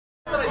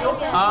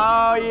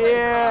Oh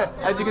yeah!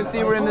 As you can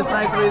see, we're in this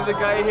nice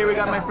izakaya here. We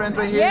got my friends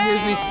right here.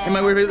 Here's me and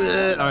my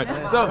weird. All right.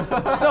 So,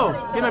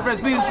 hey, my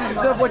friends, please introduce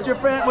yourself. What's your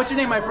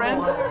name, my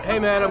friend? Hey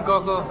man, I'm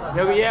Gokul.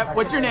 Yeah.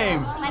 What's your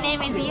name? My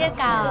name is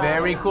Yuko.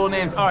 Very cool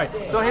names. All right.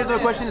 So here's the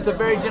question. It's a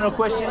very general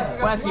question.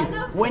 I'll ask you: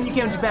 when you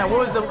came to Japan, what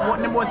was the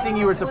number one thing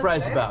you were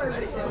surprised about?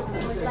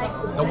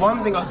 The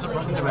one thing I was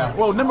surprised about.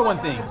 Well, number one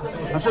thing.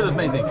 I'm sure there's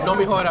many things.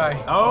 Nomi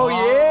Hodai. Oh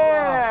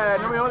yeah,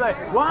 Nomi Hodai.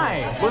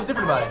 Why? What's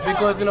different about it?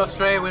 Because in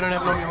Australia we don't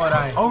have Nomi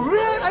Hodai. Oh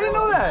really? I didn't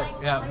know that.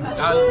 Yeah.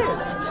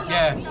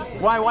 Yeah.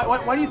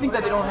 Why do you think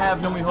that they don't have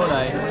Nomi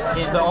Hodai?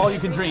 It's all you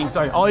can drink.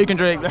 Sorry, all you can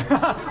drink.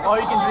 All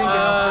you can drink in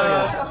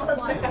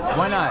Australia.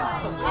 Why not?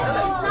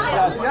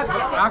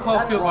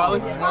 Alcohol fuel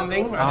violence is one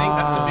thing. I think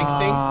that's the big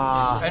thing.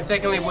 And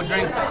secondly, we'll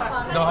drink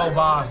the whole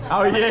bar.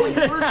 Oh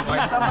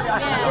yeah.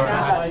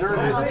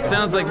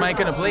 Sounds like my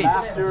kind of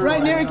place.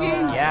 Right,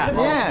 Nariki? Yeah.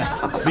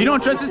 But you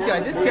don't trust this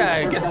guy. This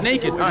guy gets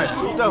naked. All right.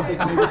 So.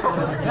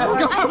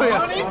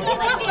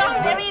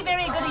 Very,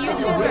 very good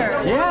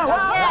YouTuber. Yeah.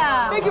 Wow.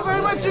 Yeah. Thank you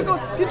very much, Yuko.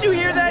 Did you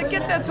hear that?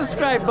 Get that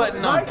subscribe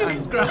button on. Like and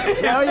subscribe.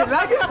 Yeah,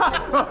 like it.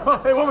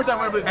 Hey, one more time.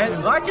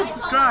 And like and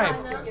subscribe.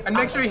 And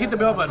make sure you hit the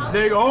bell button.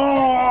 There you go.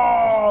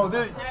 Oh,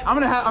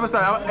 I'm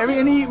sorry.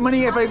 Any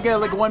money, if I get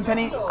like 1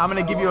 penny, I'm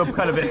gonna give you a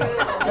cut of it.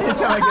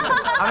 Anytime I get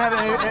that. I'm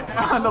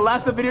having on the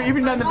last video,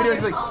 even on the video,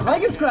 it's like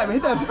and subscribe.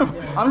 Hit that. I'm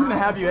just gonna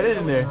have you edit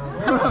in there.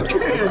 I'm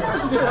serious.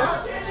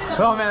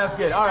 Oh man, that's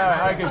good. All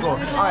right, okay, cool. All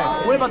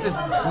right, what about this?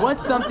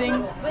 What's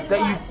something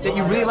that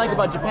you really like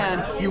about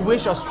Japan you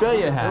wish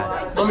Australia had?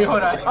 Nomi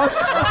Hodai.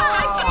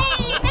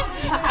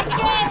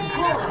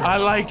 I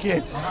like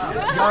it.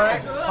 All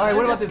right,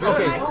 what about this?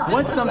 Okay,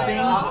 what's something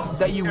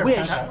that you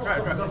wish,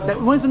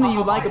 what's something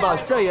you like about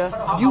Australia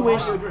you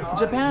wish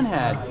Japan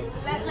had?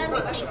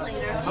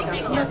 Let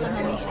me think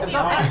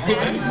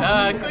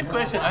later. Good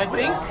question. I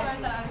think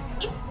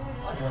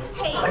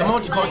the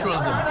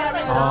multiculturalism.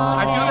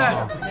 I feel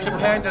that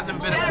Japan does have a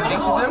bit of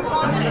elitism.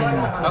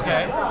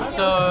 Okay,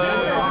 so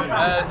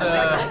as a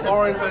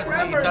foreign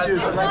person, it does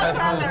feel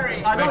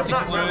very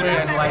secluded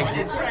and like,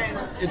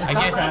 I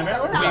guess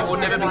we will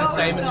never be the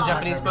same as a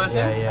Japanese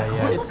person.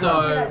 Yeah. So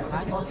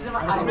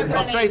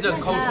Australia's a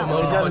cultural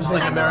multicultural, just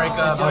like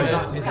America,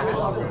 but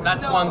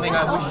that's one thing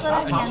I wish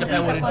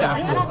Japan would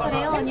adapt more.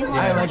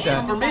 I like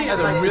that. For me,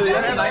 that's a really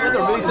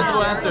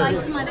simple answer.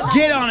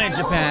 Get on it,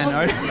 Japan.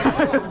 All right.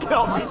 Let's get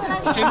on it.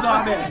 Shinzo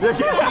Abe.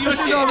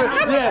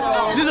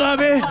 Yeah, Shinzo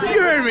Abe,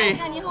 you heard me.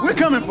 We're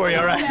coming for you,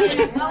 all right?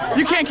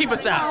 You can't keep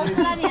us out. I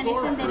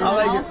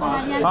like it.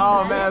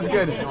 Oh man, that's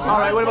good. All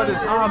right, what about this?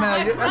 Oh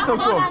man, that's so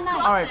cool.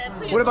 All right,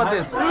 what about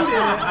this?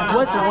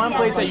 What's one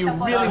place that you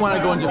really want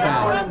to go in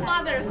Japan?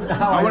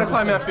 I want to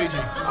climb Mount Fuji.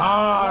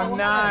 Oh,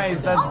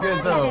 nice. That's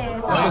good though. I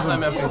want to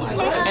climb Mount Fuji.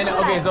 And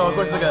okay, so of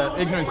course it's like an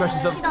ignorant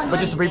question, but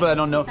just for people that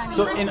don't know.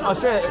 So in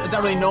Australia, it's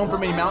not really known for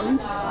many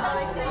mountains?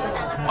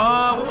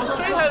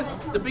 Australia has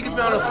the biggest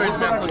mountain in Australia is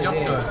Mount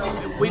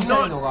Kosciuszko. We're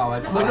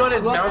not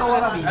as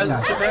mountainous as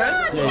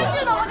Japan.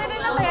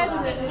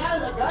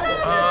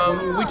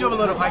 We do have a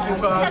lot of hiking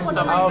trails and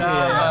stuff like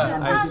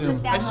that. I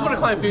assume. I just want to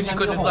climb Fuji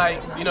because it's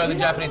like, you know, the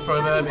Japanese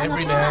proverb,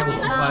 every man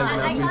should climb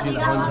Mount Fuji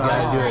at one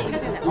time. Do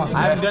it. I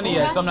haven't done it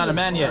yet, so I'm not a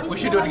man yet. We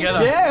should do it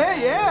together.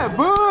 Yeah,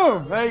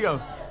 boom! There you go.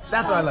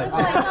 That's what I like.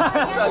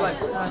 That's what I like.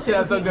 Shit,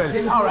 that's so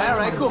good. All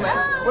right, cool, man.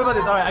 What about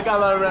this? All right, I got a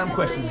lot of random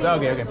questions.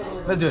 Okay.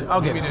 Let's do it.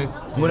 Okay.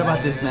 What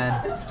about this,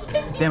 man?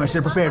 Damn, I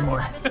should have prepared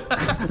more. All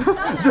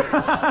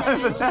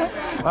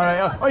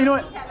right. Oh, you know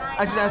what?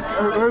 I should ask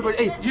her.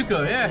 Hey,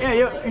 Yuko,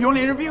 yeah. You want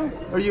to interview?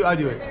 Or I'll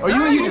do it. Or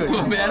you do it.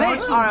 Man. Hey,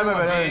 all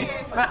right.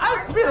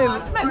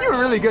 Man, you were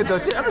really good though.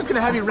 Shit, I'm just gonna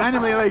have you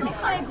randomly like.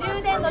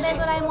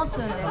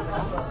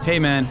 Hey,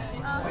 man.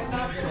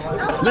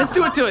 Let's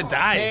do it till it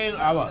dies.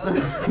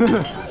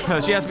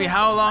 She asked me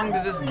how long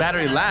does this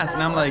battery last,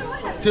 and I'm like,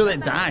 till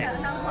it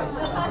dies.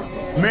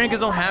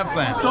 Americans don't have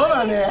plans. He's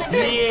gonna be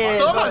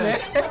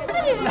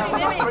a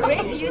very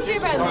great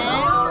YouTuber, man.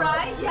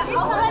 Alright. He's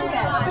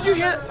talented. Did you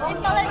hear that? He's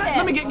talented.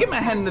 Let me get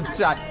my hand in the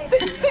shot.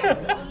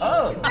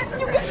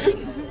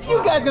 You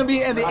guys gonna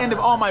be at the end of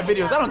all my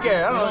videos. I don't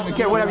care. I don't even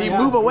care. Whatever you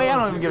move away, I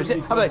don't even give a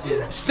shit. I'm like,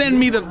 send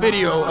me the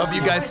video of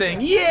you guys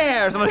saying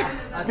yeah or something.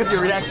 Get your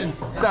reaction.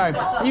 Sorry.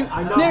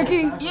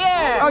 Nariki?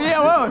 Yeah. Oh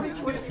yeah. Whoa.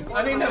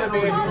 I need another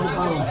beer.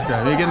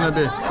 Okay, you're getting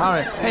another beer. All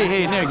right.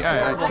 Hey, Nariki.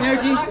 All right.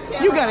 Nariki,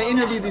 you gotta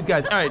interview these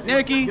guys. All right,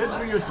 Nariki,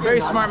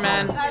 very smart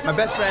man. My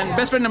best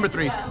friend number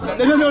 3. No.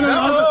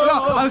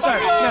 I'm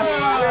sorry.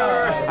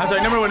 I'm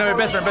sorry. Number 1,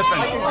 best friend.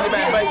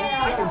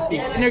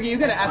 Nariki, you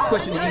gotta ask a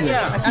question in English.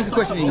 Ask a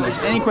question in English.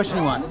 Any question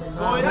you want.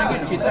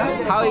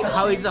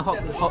 How is the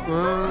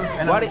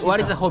what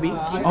is the hobby?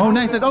 Oh,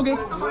 nice. Okay.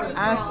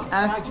 Ask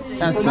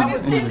them.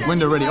 When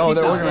they're ready. Oh,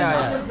 they're ordering.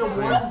 Yeah.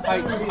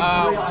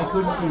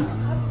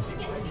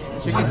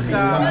 This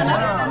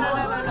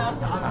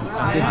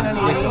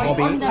hobby.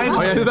 hobby. on the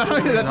Oh, yeah, road.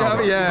 that's your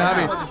hobby? Yeah,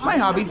 hobby. My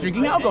hobby is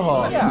drinking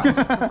alcohol.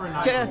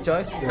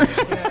 Choice.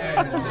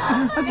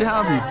 That's your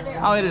hobby.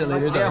 I'll edit it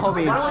later. Their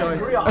hobby is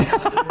choice.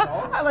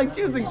 I like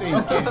choosing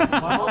things.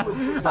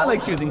 I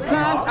like choosing sex.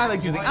 I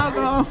like choosing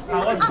alcohol.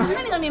 あ、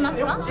何飲みます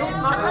か？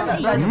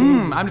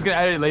 I'm just gonna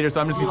edit it later,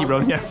 so I'm just gonna keep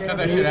rolling. Yeah. Cut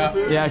that shit out.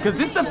 Yeah, because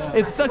this stuff,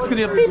 it sucks because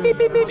you beep, beep,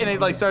 beep, beep, and it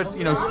like starts,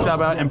 you know,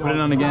 stop out and put it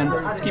on again.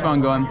 Just keep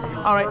on going.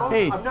 All right,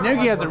 hey,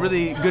 Nergi has a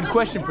really good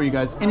question for you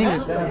guys. In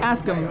English,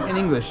 ask him in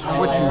English.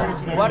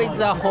 What is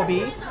a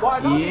hobby?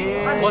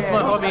 Yeah. What's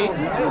my hobby?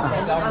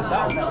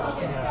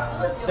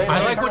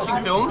 I like watching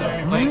films.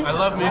 Like I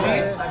love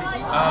movies.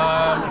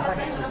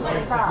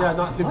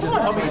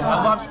 Hobbies. I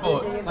love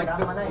sport.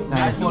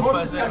 Big sports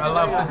person. I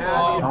love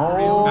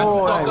football. And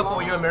soccer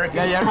for you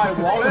Americans. Yeah, yeah.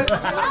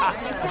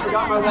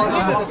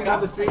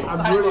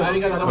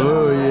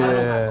 Oh,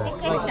 yeah.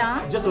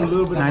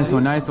 Question. Nice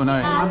one, nice one. All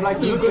right.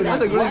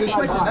 That's a really good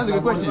question. That's a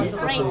good question.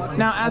 Great.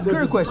 Now ask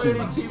her a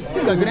question.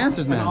 She's got good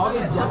answers, man.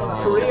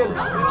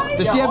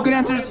 Does she have good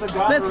answers?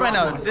 Let's find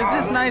out. Does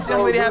this nice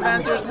young lady have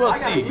answers? We'll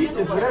see.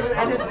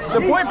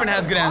 The boyfriend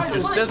has good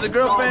answers. Does the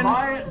girlfriend?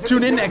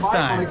 Tune in next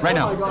time. Right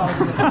now. So,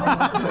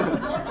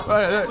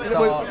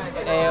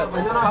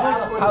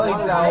 how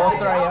is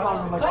Australia?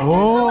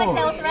 How is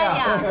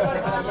Australia?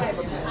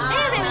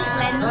 Very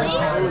friendly.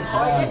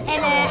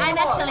 And I'm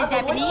actually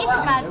Japanese,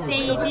 but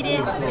they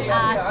didn't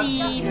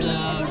see me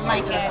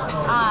like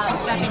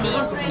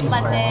Japanese.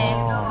 But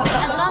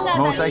as long as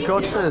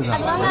Multiculturalism.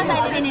 as long as I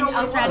live in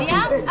Australia,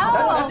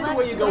 but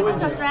we went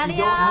to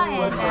Australia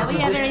and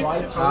we are very, we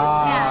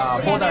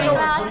are very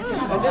fast.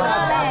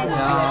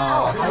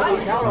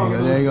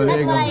 There you go, there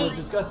you go.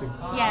 That's why,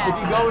 yeah. I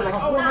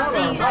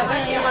think I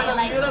really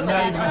like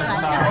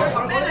Australia.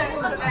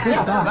 Good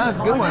stuff, that's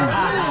a good one.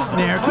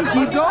 Nerki,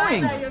 keep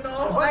going.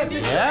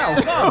 Yeah.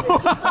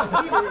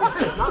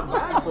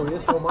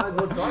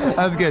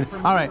 That's good.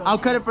 All right, I'll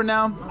cut it for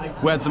now.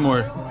 We'll add some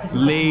more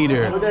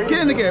later. Get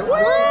in the gear. Woo!